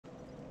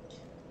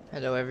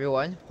Hello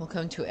everyone,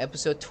 welcome to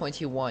episode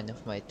 21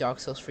 of my Dark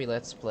Souls 3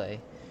 Let's Play.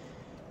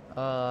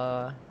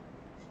 Uh,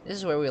 this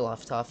is where we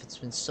left off. It's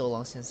been so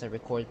long since I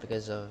recorded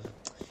because of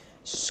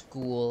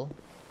school.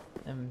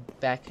 I'm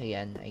back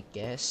again, I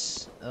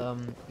guess.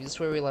 This is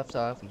where we left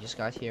off. We just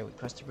got here, we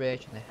crossed the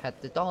bridge, and I had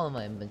the doll in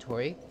my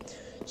inventory,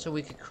 so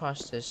we could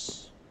cross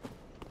this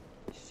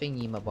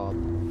thingy-mabob.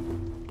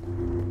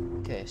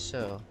 Okay,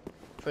 so,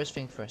 first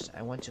thing first,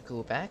 I want to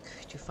go back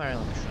to Fire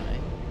Emblem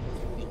Shrine.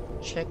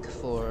 Check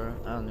for,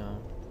 I don't know,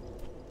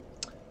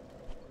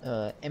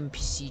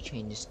 NPC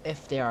changes,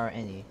 if there are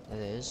any, that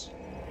is.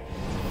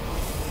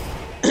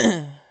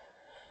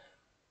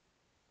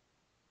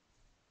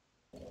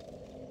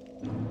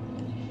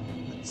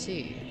 Let's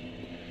see.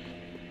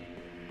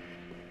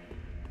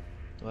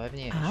 Do I have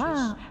any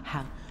ashes?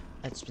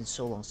 It's been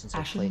so long since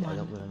I played, I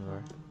don't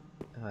remember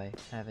if I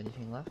have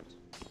anything left.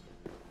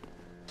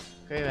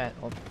 Great rat.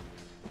 Oh.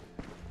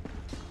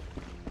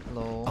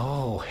 Hello.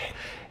 Oh,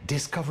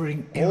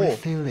 discovering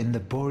Irithyll in the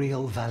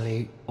Boreal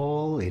Valley,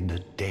 all in a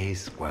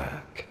day's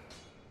work.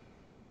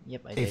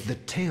 Yep, I If did. the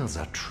tales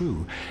are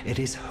true, it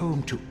is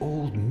home to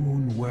old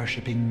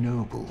moon-worshipping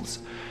nobles,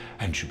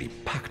 and should be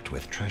packed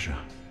with treasure.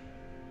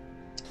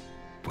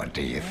 What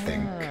do you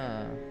think?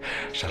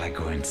 Shall I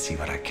go and see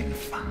what I can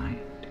find?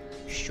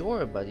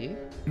 Sure, buddy.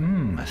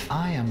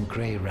 I am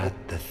Grey Rat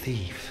the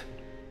Thief.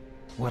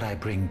 What I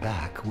bring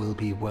back will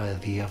be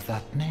worthy of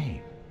that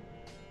name.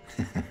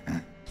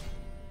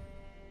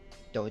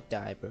 Don't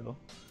die, bro.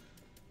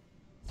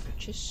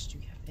 Purchase, do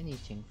you have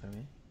anything for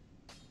me?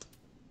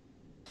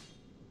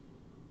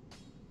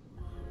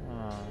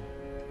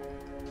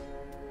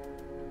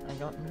 I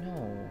don't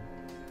know.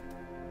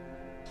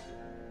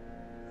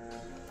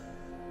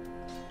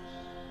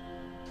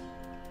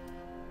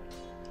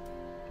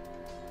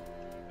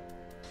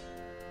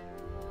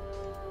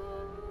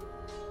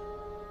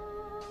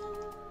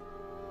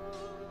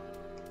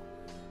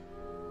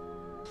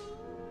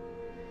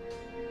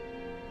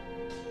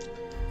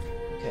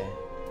 Okay.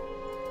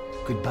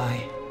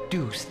 Goodbye,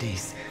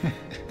 Doosties.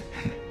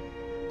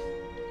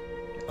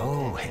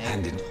 Oh,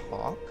 and in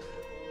Talk?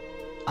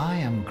 I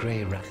am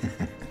Grey Rat.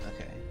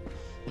 Okay.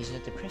 He's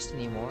not depressed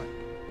anymore.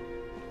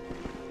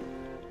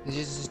 He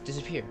just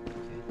disappeared.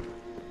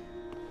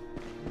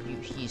 Okay.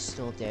 He's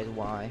still dead.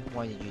 Why?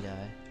 Why did you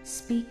die?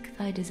 Speak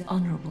thy desire,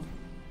 honorable.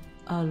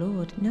 Our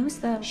lord knows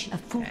thou a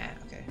fool. Ah,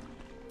 okay.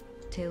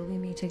 Till we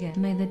meet again,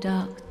 may the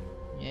dark.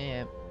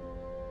 Yeah.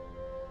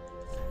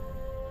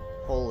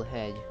 Hole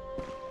head.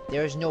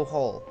 There is no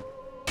hole.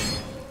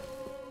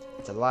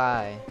 It's a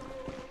lie.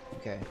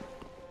 Okay.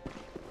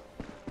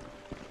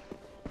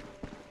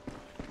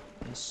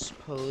 I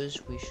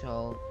suppose we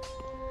shall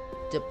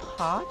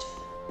depart.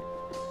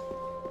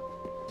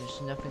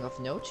 There's nothing of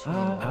note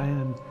anymore. I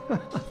am.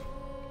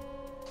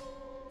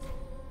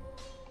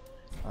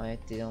 I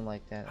didn't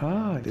like that.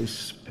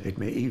 This it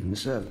may even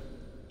so.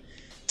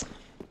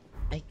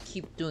 I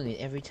keep doing it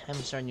every time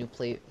I start a new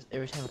play.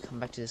 Every time I come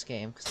back to this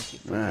game, because I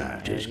keep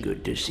forgetting. Tis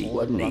good to see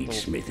what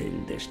needs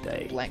smithing this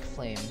day. Black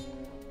flame.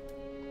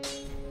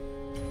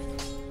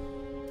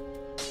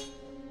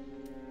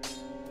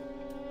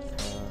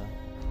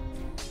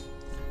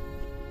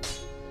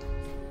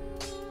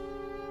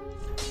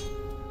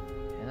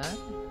 Can I?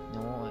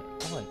 No,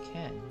 oh I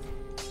can.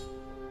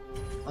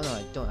 Oh no,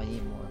 I don't. I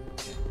need more.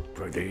 Okay.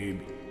 Pradeep.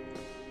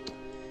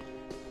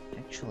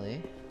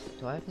 Actually,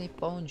 do I have any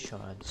bone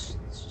shards?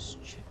 Let's just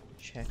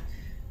check.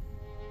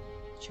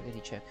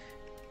 Checkity check.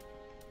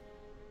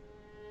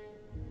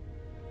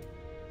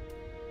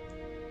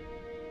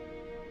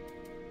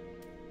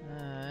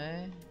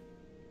 I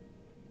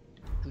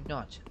do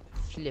not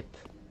flip.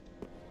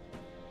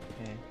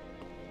 Okay.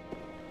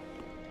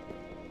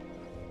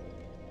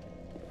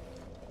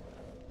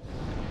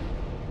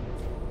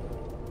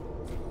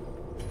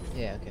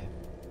 Yeah, okay.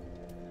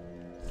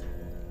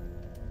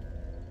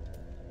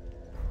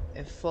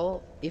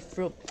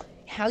 Irithyll,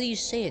 how do you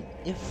say it?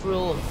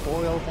 Irithyll of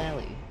Boreal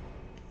Valley.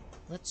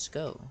 Let's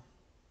go.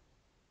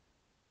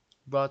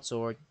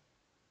 Broadsword.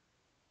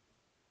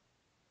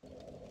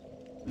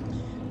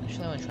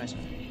 Actually, I want to try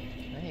something.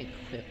 Can I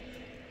equip?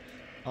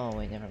 Oh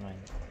wait, never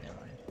mind. Never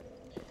mind.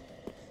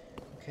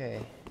 Okay,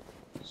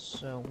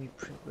 so we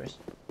progress.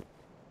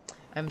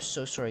 I'm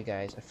so sorry,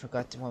 guys. I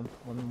forgot one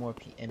more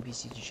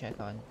NPC to check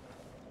on.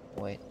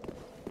 Wait,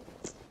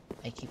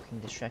 I keep getting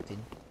distracted.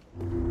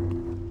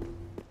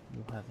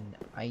 You have an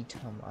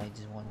item I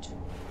just want.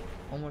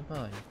 One more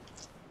bone.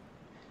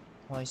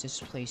 Why is this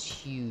place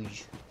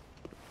huge?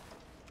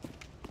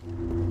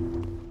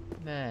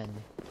 Man.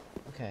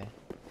 Okay.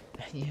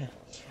 Yeah.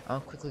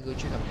 I'll quickly go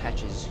check out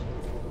patches.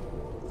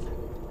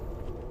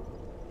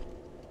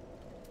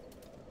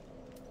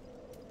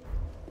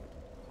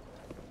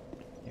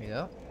 There you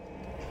go.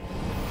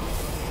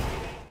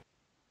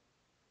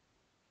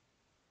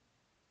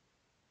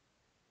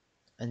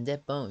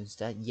 Undead bones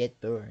that yet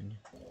burn.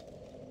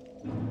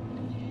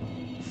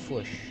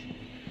 Fush.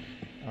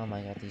 Oh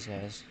my god, these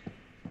guys.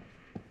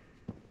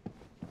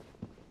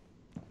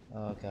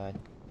 Oh god.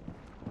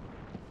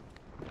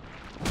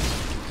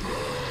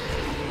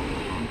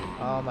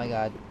 Oh my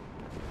god.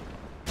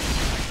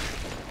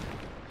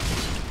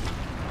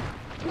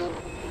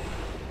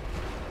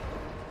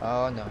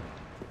 Oh no.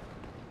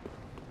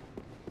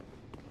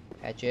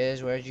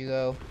 Patches, where'd you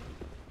go?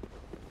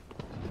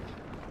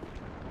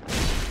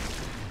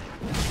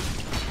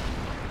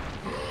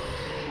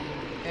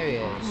 There he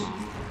is.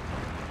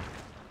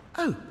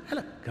 Oh,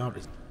 hello. Can't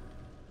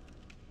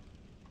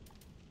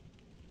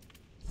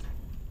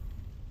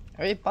I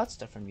already bought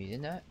stuff from you,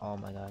 didn't I? Oh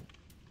my god.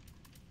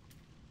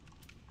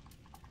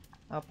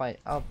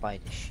 I'll buy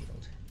the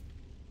shield.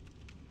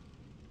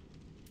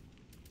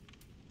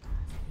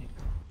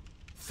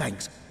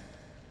 Thanks.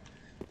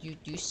 Do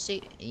you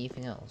say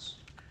anything else?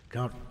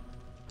 Can't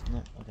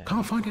No,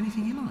 okay. find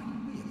anything you like.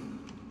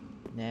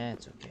 Nah,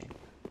 it's okay.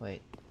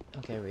 Wait.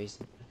 Okay, raise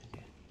it.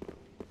 Okay.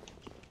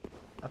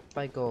 Up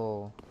I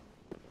go.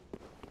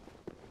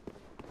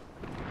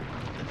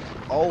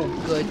 Oh,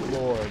 good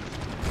lord.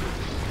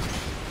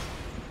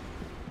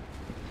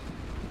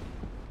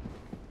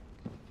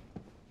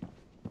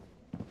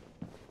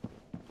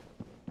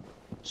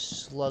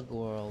 Slug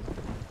world.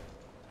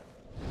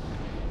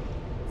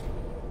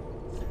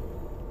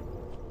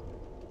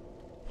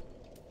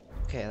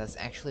 Okay, let's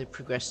actually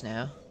progress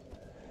now.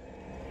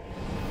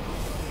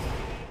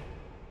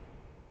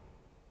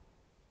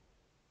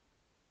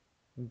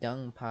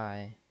 Dung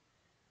pie.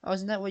 Oh,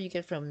 isn't that what you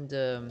get from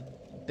the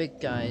big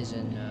guys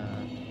in,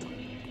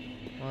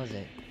 what was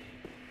it?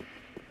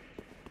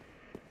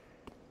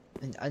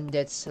 An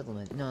undead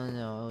settlement.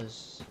 No,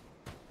 it's,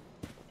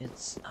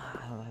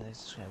 I don't know how to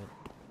describe it.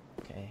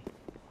 Okay.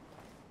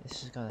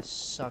 This is gonna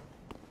suck.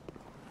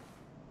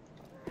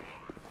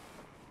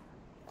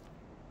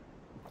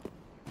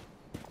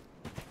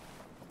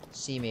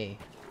 See me,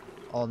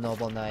 all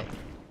noble knight.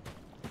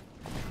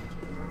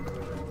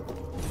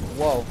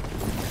 Whoa.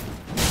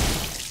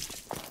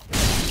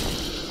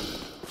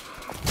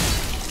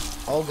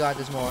 Oh god,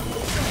 there's more.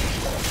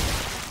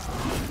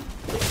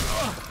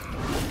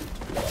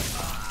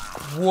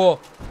 Whoa.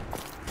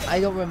 I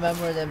don't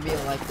remember them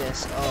being like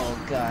this.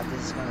 Oh god,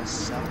 this is gonna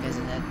suck,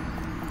 isn't it?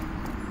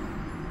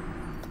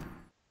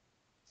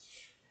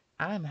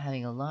 I'm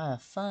having a lot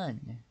of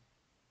fun.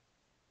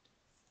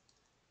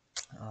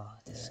 Oh,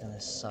 this is gonna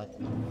suck.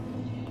 Oh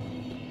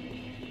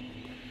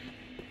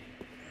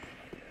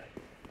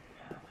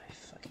my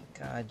fucking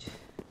god.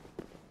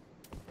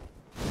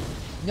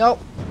 Nope!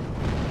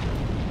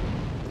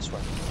 This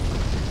way.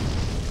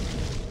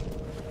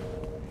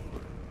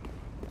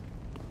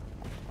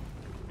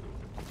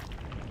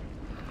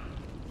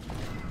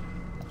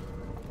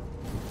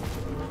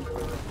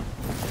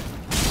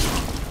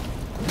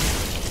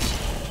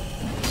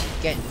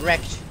 Get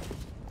wrecked!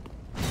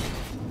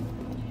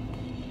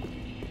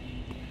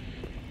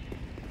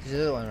 There's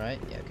another one, right?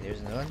 Yeah, okay, there's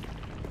another one.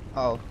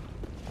 Oh.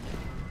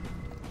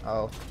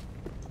 Oh.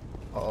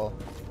 Uh-oh.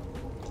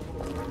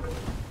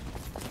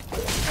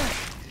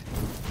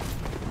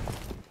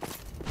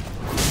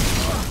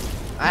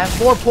 I have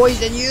more poise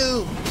than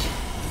you!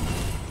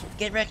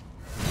 Get wrecked!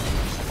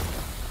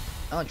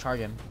 I want to charge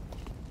him.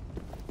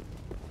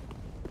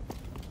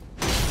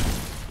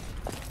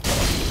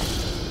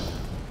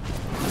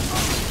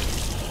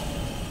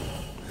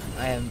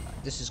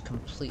 This is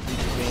completely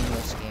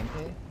brainless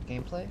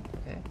gameplay.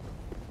 Okay.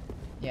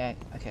 Yeah.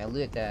 Okay. I'll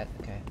leave it at that.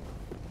 Okay.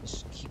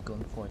 Just keep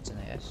going forwards, and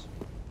I guess.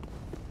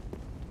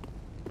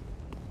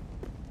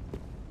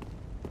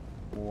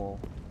 Whoa.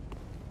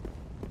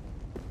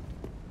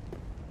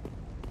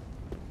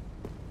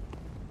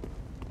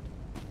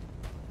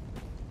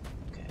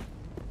 Okay.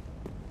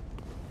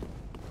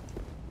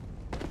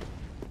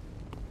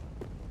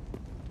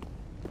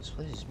 This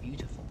place is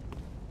beautiful.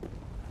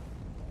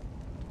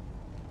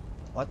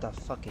 What the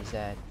fuck is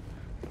that?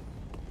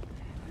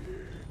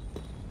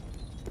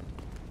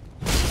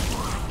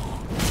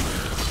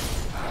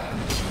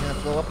 Gonna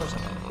blow up or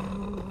something?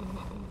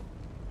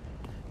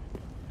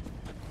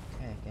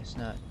 Okay, I guess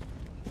not.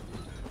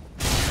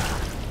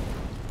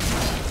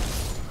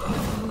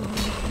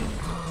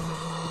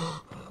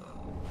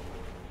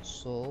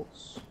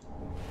 Souls.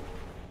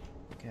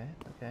 Okay,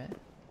 okay.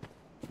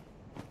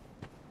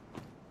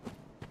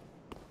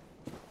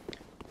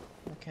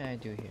 What can I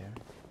do here?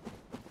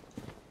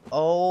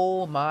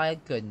 Oh my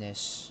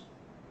goodness.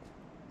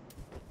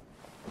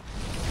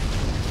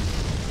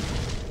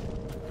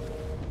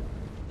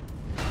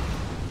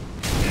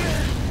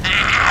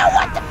 Ah,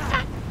 what the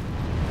fuck?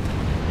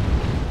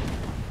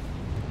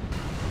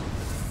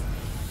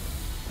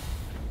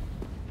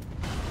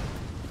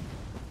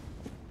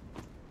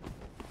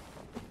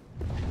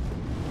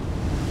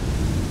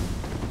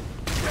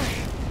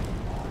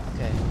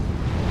 Okay.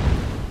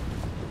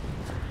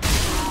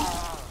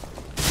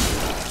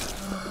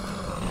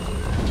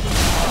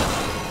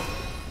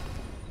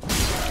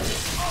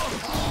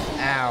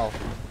 Ow.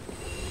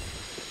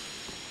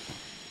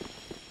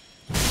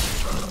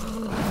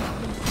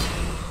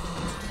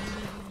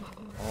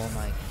 Oh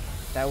my,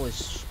 that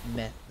was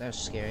that was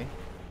scary.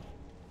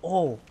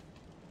 Oh.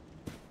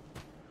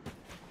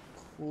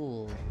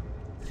 Cool.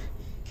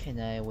 Can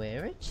I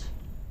wear it?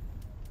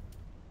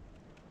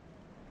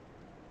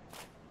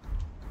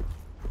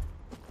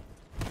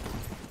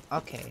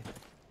 Okay.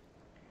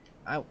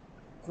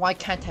 Why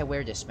can't I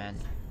wear this, man?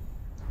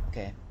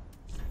 Okay.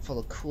 For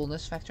the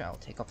coolness factor, I'll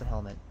take off the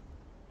helmet.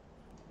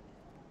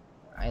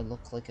 I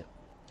look like a...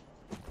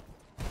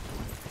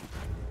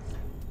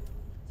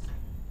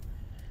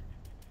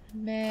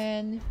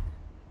 Man.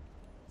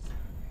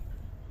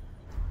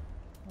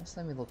 Let's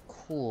let me look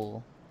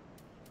cool.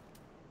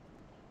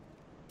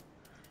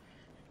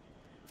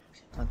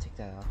 I'll take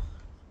that off.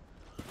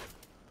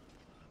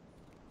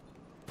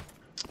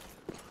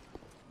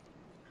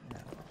 No.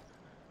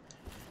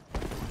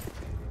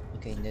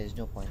 Okay, there's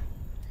no point.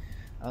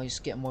 I'll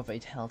just get more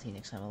vitality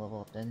next time I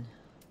level up then.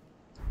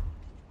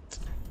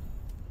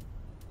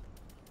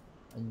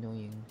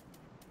 Annoying.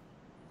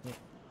 Yep.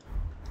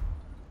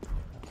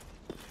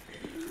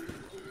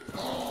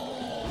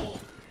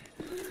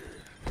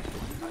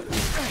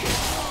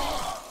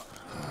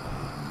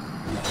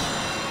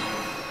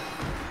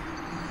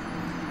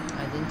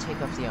 I didn't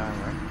take off the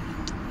armor.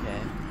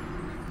 Okay.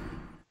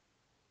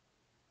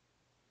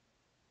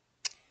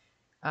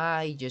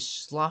 I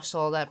just lost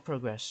all that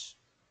progress.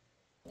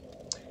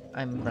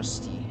 I'm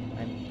rusty.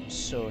 I'm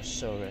so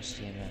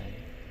rusty, man.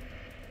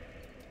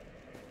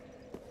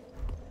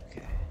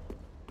 Okay.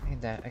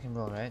 I can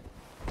roll, right?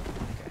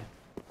 Okay.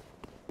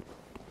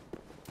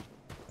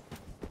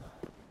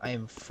 I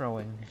am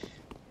throwing.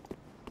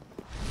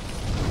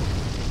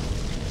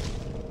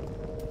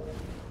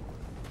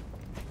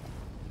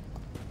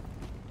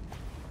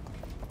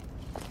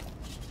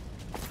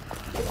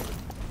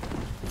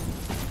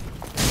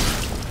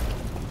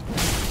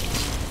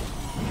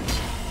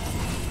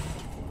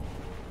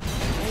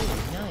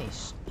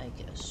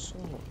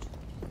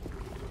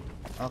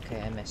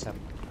 Okay, I messed up.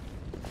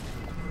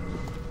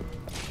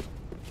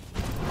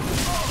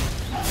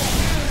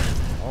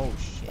 Oh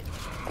shit.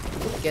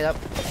 Get up.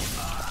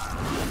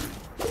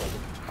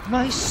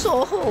 My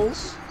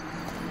souls!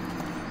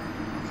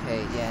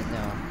 Okay, yeah,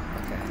 no.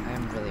 Okay,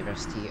 I'm really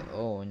rusty.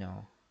 Oh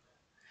no.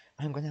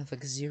 I'm gonna have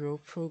like 0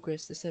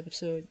 progress this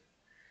episode.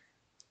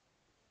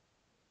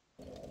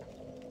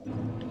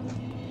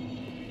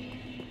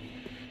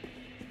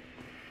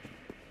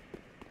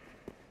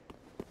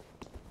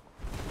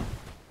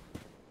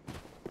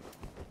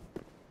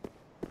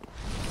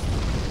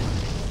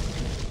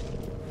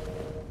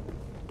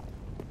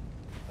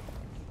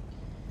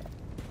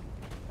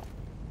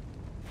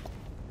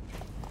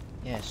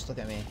 Yes, look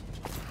at me.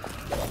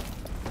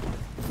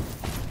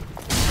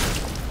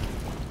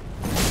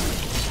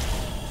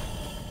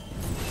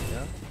 There you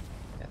go.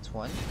 That's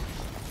one.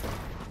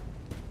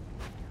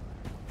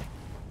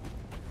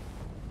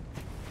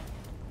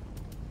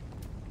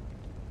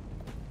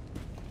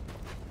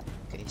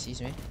 Okay, he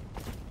sees me.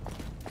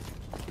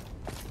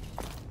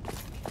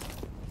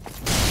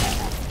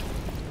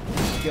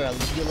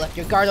 You left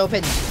your guard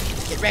open!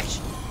 Get wrecked!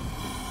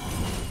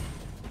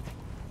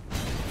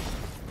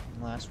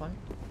 And last one.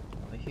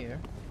 Over here.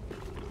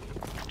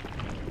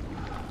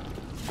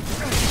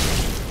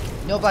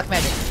 No black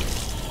magic!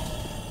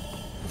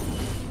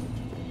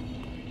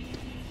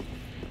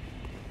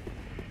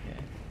 Okay.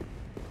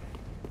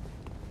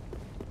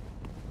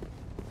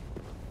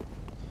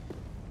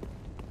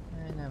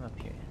 And I'm up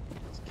here.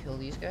 Let's kill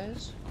these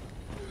guys.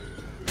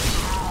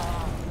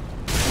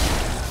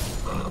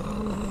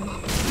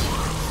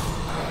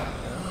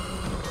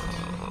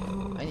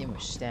 I need more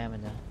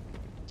stamina.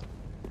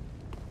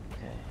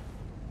 Okay.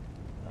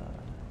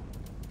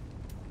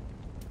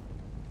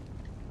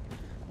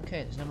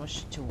 Okay, there's not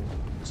much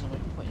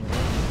point in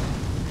rolling.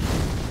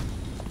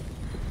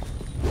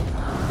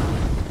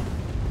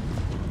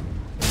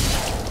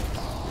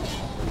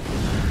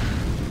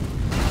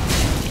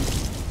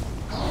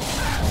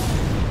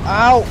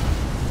 Ow!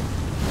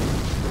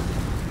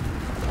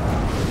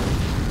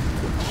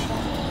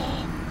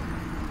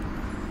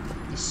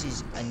 This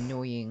is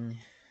annoying.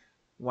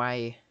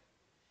 Why?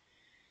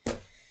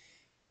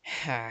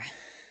 Ha.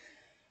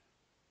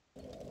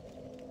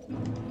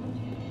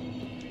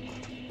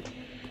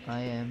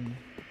 I am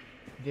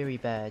very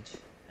bad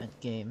at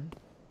game.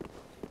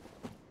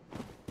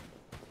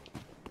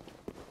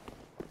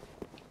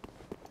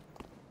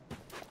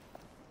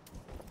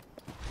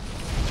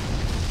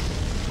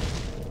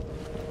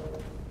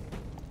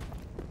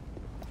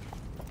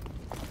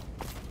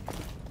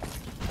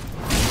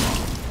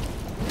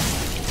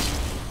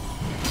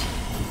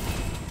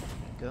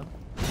 Go.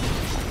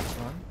 This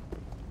one.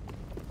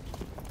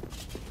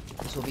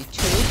 This will be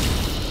 2.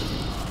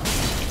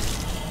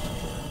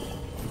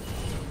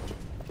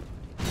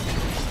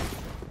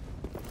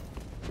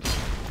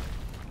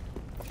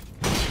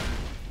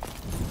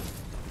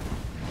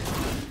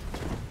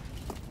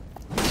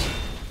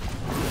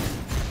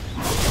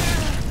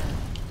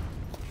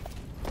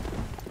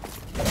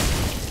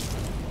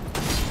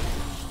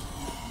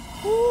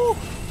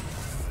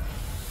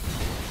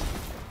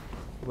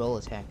 Roll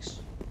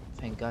attacks.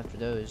 Thank God for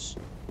those.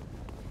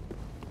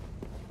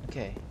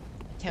 Okay.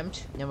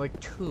 Attempt number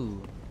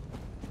 2.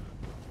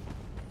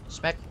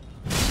 Smack.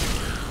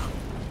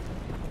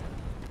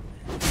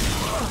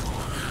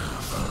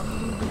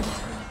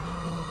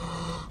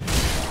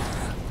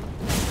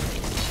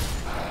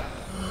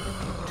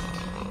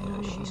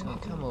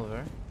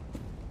 over.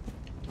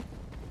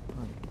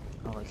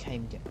 Oh, I can't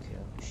even get. Okay,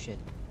 oh, shit.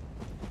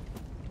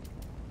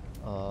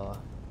 Okay,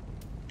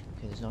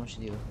 there's not much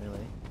to do,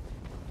 really.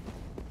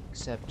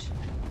 Except.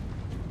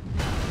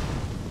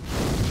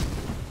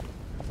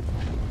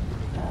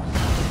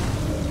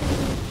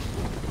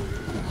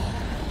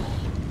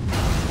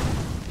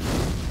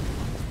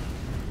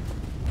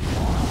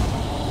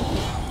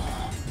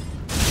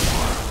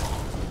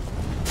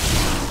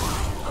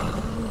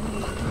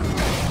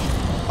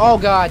 Oh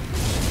god!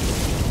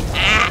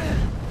 Ah!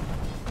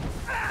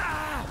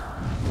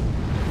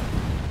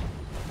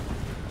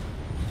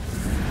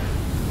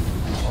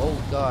 Oh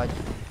god.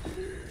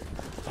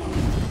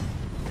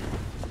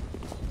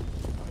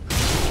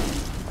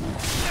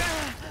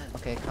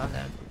 Okay, calm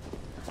down.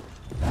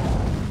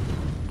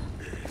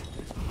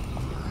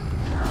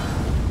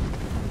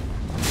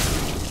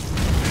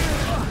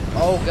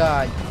 Oh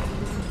god.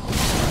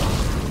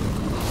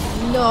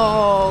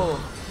 No!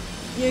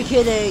 You're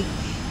kidding!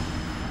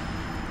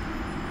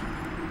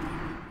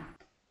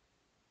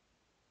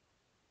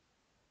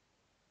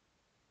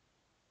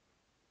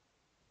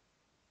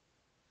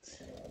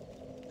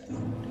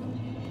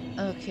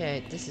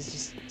 Okay, this is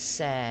just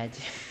sad.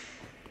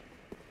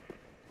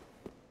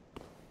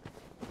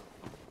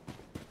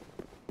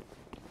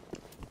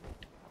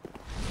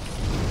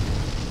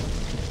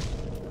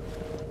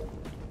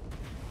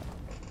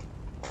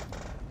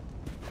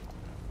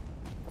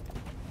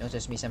 Don't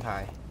touch me,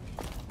 senpai.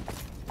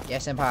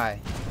 Yes, senpai.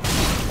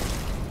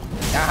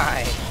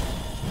 Die!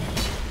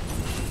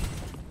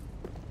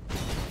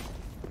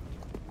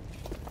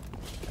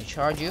 I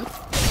charge you.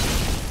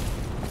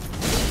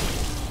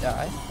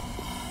 Die.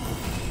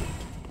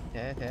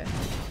 Okay, okay.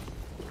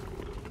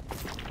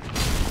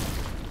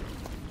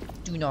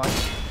 Do not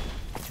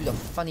do the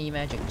funny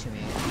magic to me.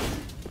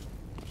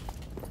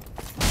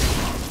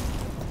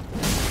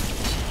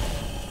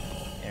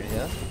 There we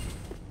go.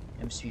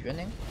 I'm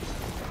speedrunning.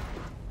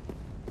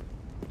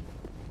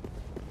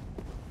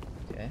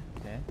 Okay,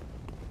 okay.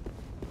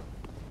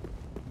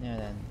 Now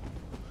then.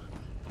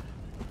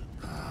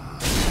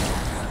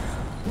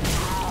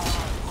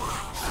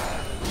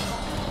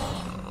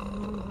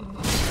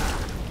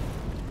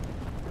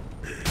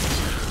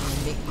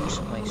 Make use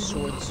of my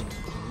sword's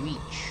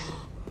reach.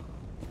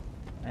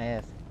 I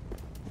have.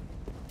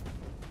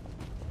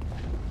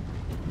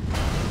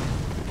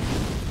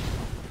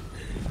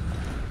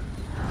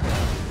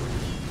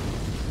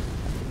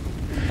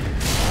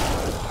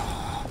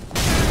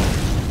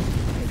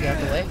 Get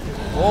out of the way.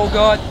 Oh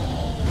god!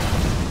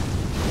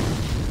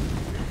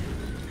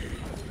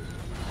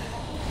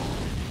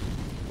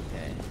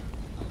 Okay.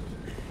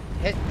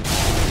 Hit!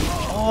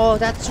 Oh,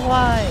 that's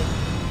why!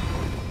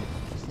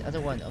 It's the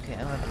other one. Okay, I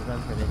don't have to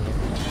run for a bit here.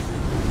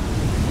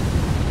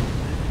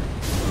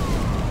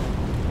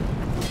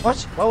 What?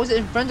 Why was it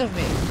in front of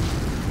me?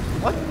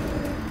 What?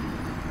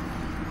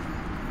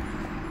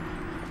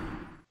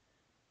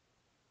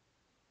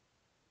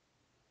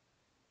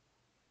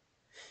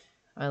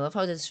 I love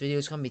how this video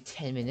is gonna be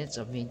 10 minutes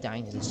of me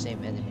dying to the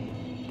same enemy.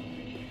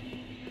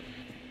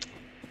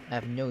 I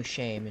have no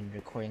shame in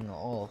recording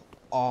all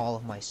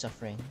of my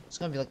suffering. It's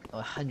gonna be like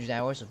 100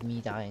 hours of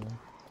me dying.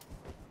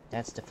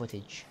 That's the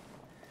footage.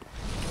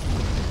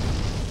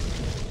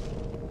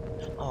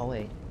 Oh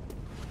wait,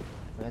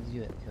 I forgot to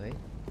do it. Okay, wait.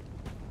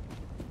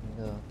 I'm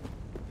gonna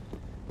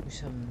go do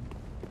some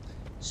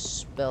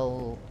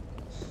spell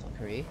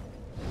fuckery.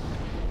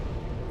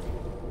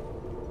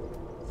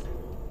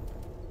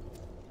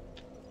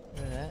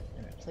 That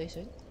and replace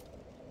it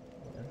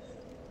with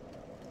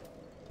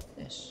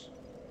this.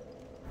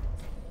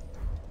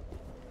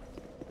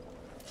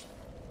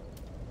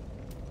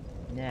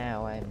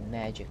 Now I'm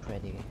magic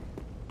ready.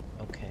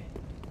 Okay.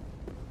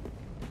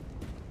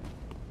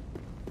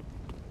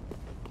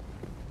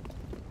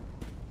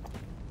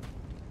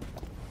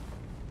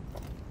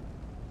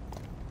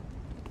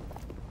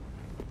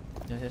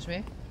 Notice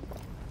me?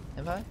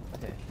 Have I?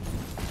 Okay.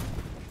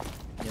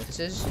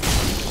 Notices?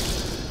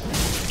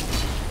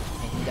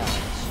 And he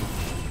dies.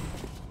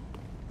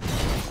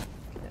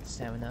 Get that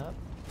stamina up.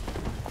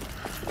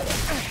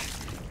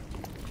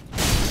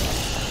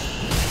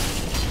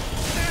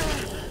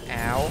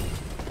 Ow.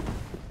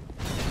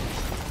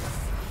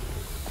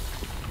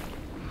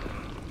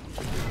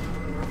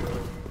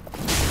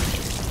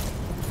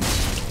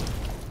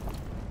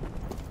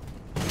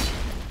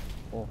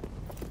 Oh.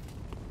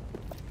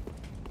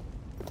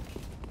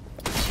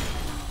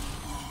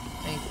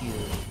 Thank you,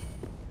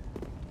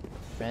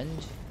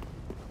 friend.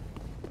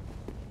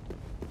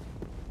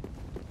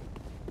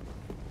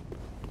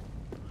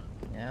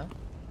 Now,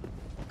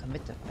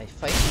 commit to my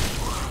fight.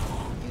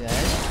 You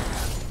guys.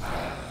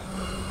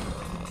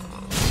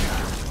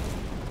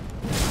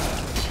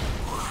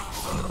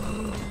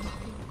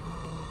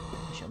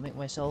 I shall make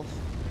myself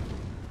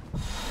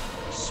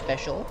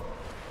special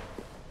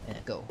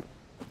and go.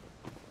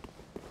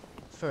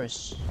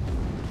 First,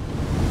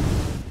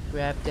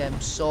 grab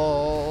them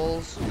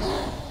souls.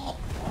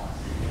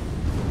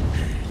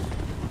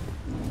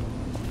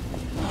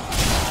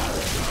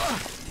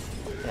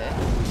 Okay.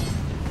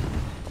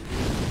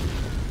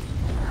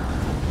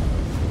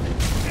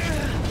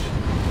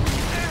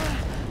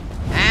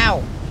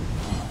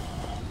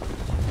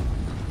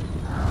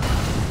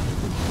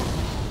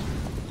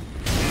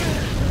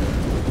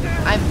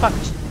 I'm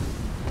fucked.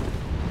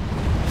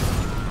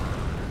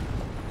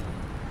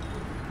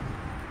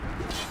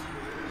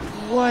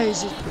 Why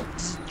is it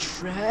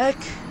track?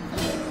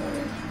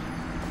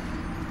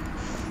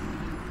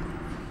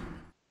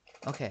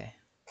 Okay.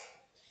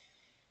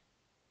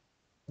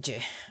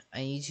 Okay, I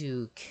need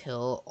to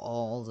kill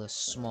all the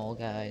small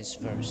guys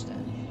first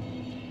then.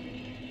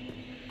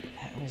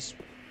 That was...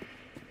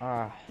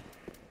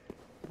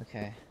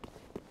 okay.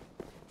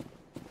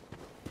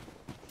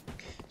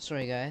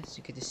 Sorry guys,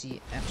 you get to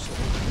see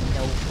absolutely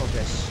no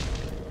progress.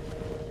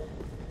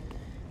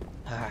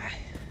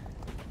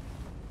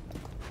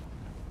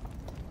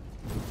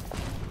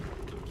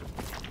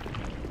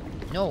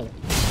 No!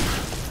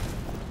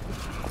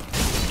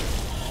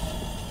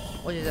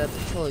 What did I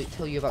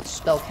tell you about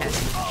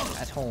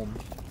spellcasting at home?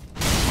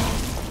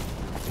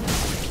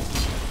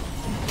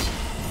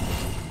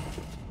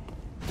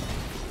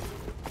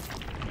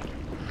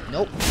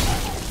 Nope.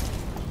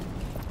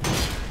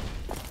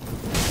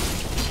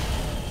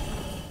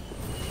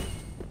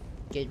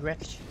 Get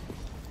wrecked.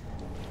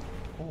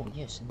 Oh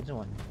yes, another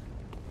one.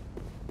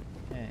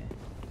 Okay.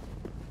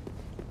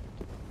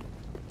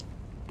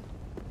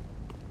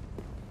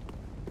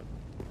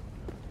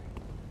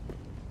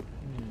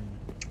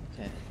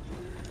 Okay.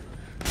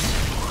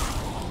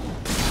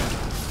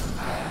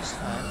 This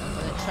time, I'm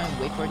gonna try and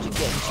wait for it to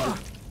get into the...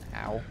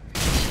 Ow.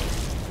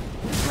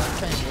 I'm gonna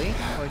try and wait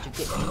for it to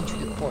get into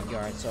the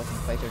courtyard so I can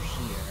fight her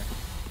here.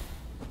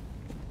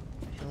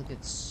 I feel like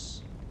it's...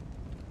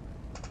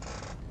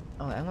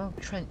 Oh, I'm gonna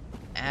try and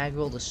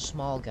aggro the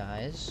small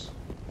guys.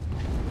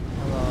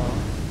 Hello.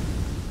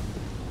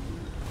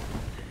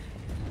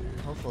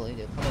 Hopefully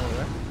they'll come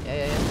over.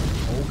 Yeah.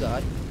 Oh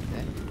god.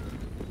 Okay.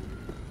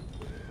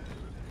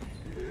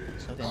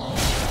 It's okay.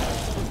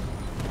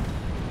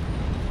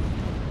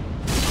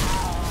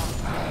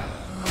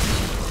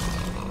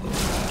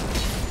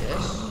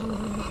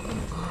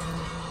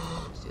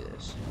 Let's do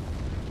this.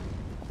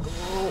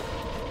 Oh.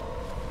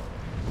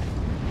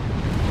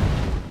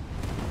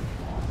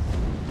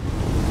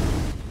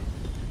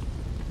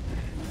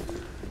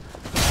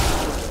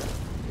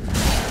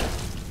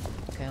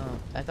 Okay,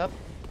 back up.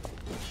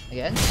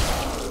 Again.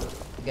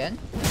 Again.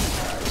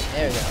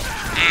 There we go.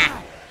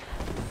 Ah!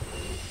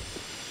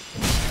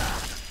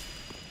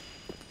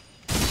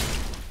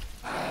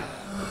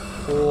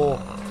 Oh.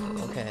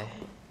 Okay.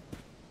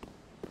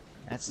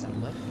 That's not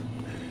good.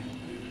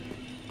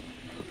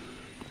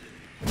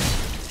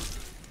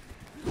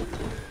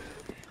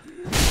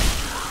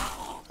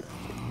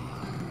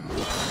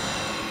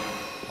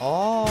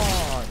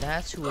 Oh,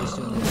 that's who was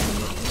doing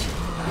that.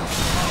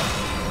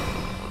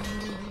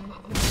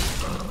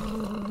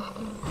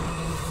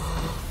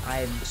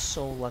 I'm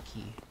so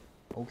lucky.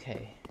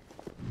 Okay.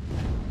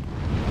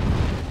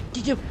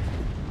 Did you?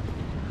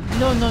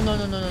 No, none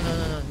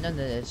of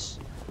this.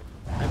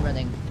 I'm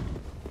running.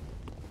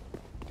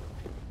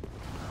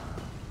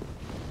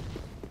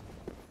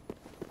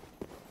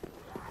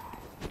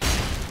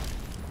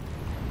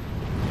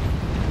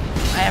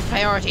 I have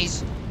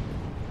priorities.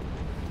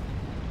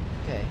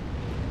 Okay.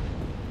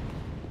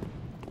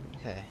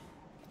 Okay.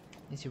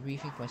 Need to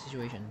rethink my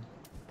situation.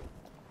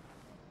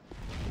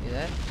 See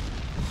that?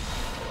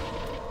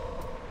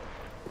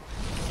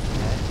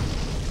 Okay.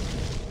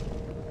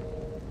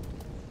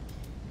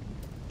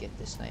 Get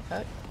this knife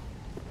out.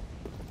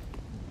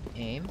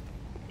 Aim.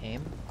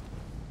 Aim.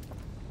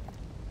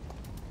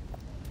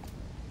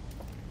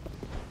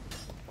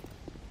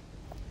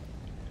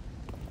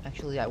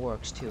 Actually, that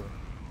works too.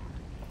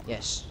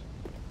 Yes.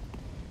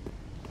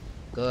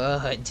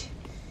 Good.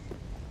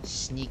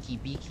 Sneaky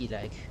beaky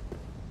like.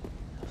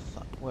 Oh,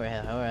 fuck. Where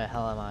the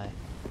hell am I?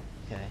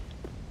 Okay.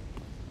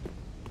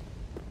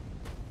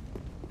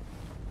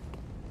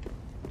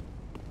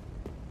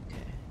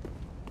 Okay.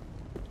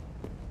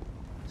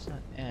 Let's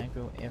not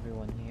aggro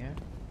everyone here.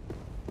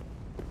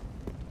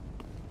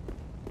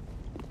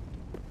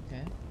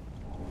 Okay.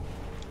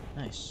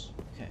 Nice.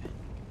 Okay.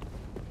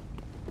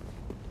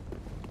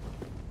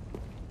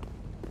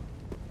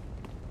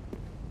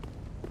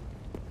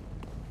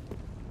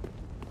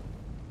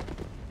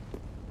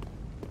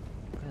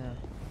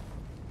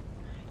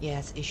 Yeah,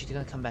 it's issue. They're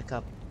gonna come back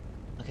up.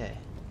 Okay.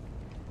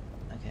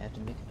 Okay, I have to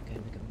make a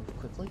move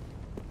quickly.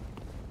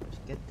 Let's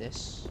get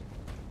this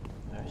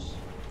first.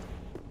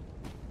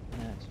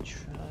 And I have to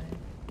try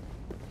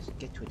to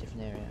get to a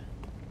different area,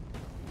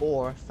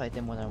 or fight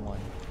them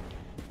one-on-one,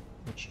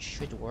 which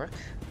should work.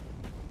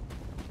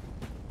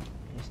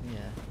 I just need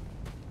to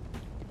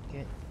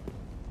get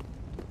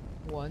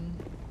one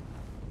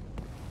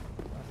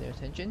of their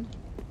attention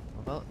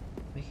without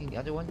making the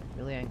other one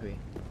really angry.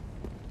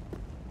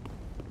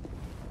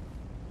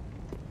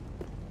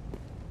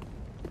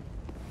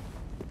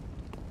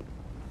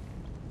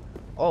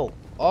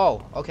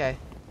 Oh, okay.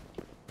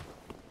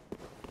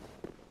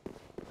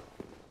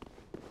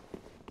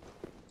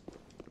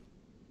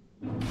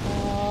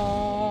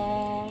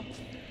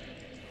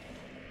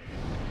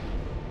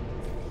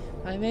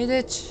 I made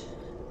it.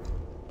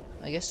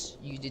 I guess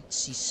you did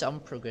see some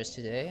progress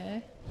today,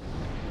 eh?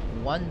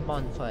 One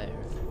bonfire.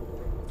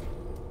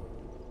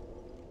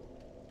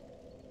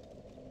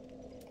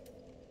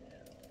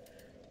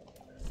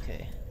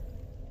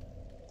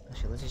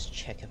 Actually, let's just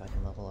check if I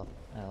can level up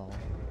at all.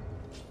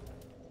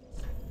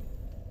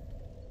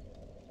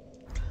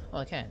 Oh,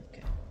 I can.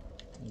 Okay.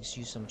 Just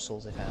use some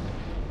souls I found.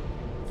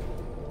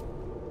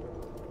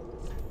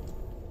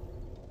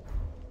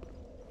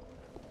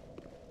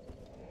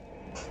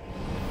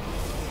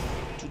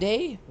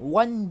 Today,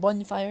 1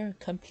 bonfire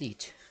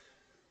complete.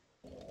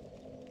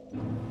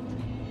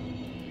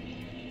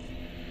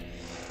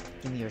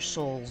 Give me your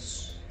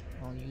souls.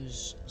 I'll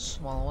use a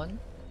small one.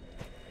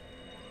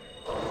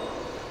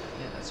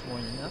 Yeah, that's more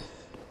than enough.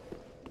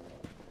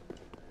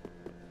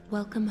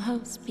 Welcome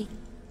home, speak.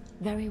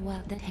 Very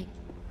well, that hey.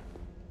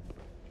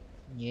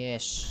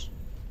 Yes.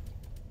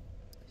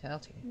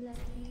 Penalty.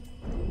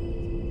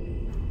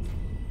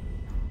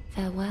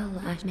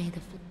 Farewell, I made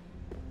the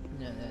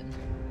No, then.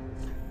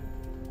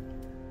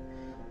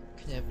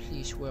 Can I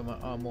please wear my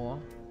armor?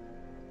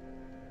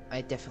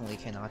 I definitely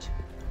cannot.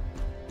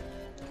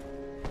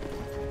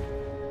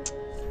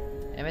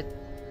 Damn it.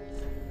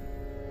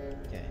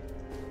 Okay.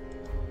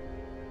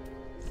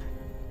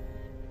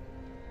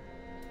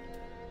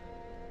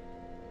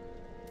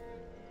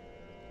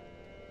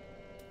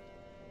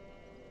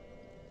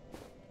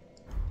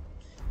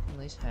 At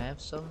least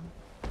have some.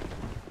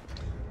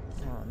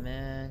 Oh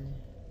man.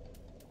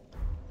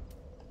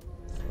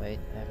 Wait,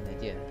 I have an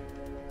idea.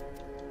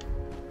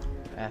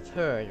 I've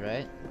heard,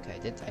 right?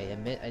 Okay, I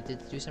admit I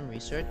did do some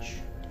research.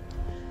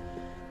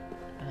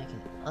 And I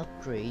can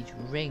upgrade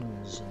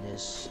rings in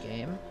this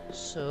game.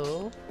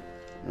 So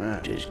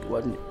Just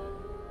wasn't.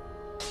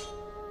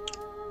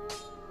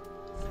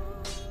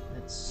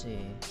 let's see.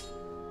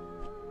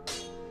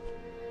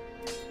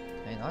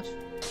 Can I not? I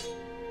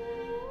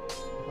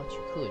thought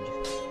you could.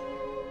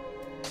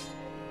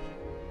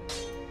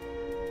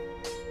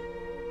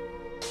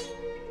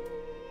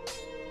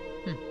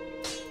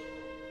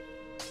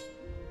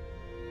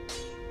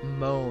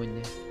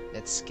 Moan.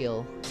 That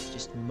skill. It's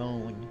just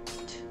moan.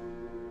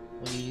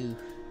 What do you do?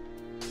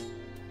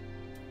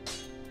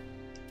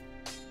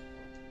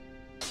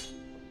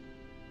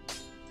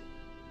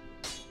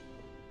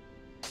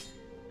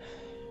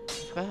 I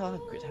forgot how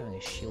good having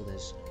a shield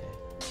is. Okay.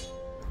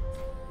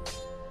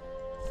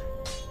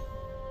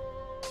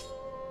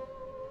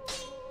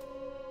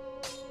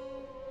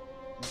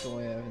 Do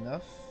I have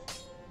enough?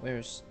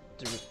 Where's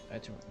the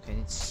item? Okay,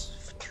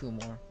 it's 2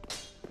 more.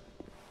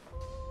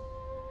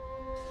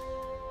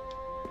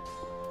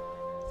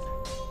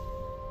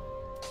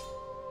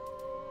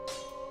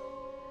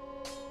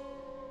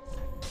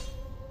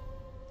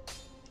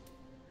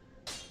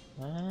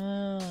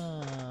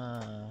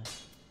 Ah.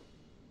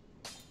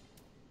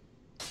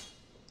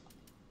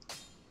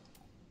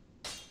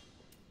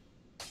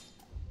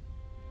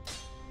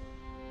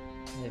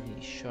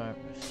 Heavy, sharp,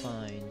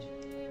 refined.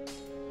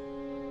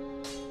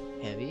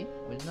 Heavy?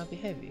 Would it not be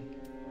heavy?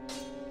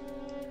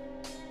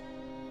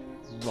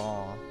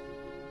 Raw.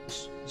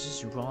 This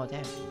is raw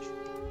damage.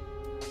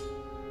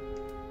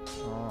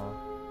 Oh.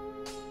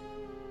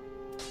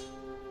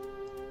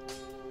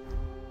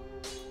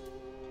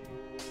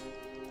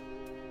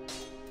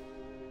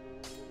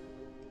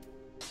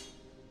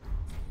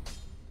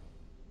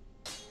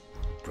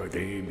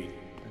 Redeeming.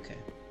 Okay.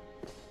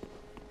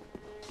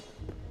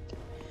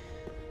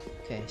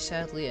 Okay,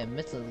 sadly,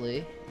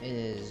 admittedly,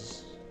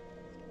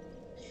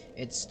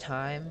 it's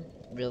time,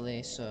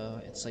 really,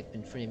 so it's like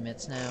been 30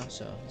 minutes now,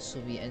 so this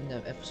will be end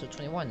of episode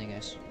 21, I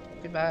guess.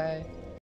 Goodbye!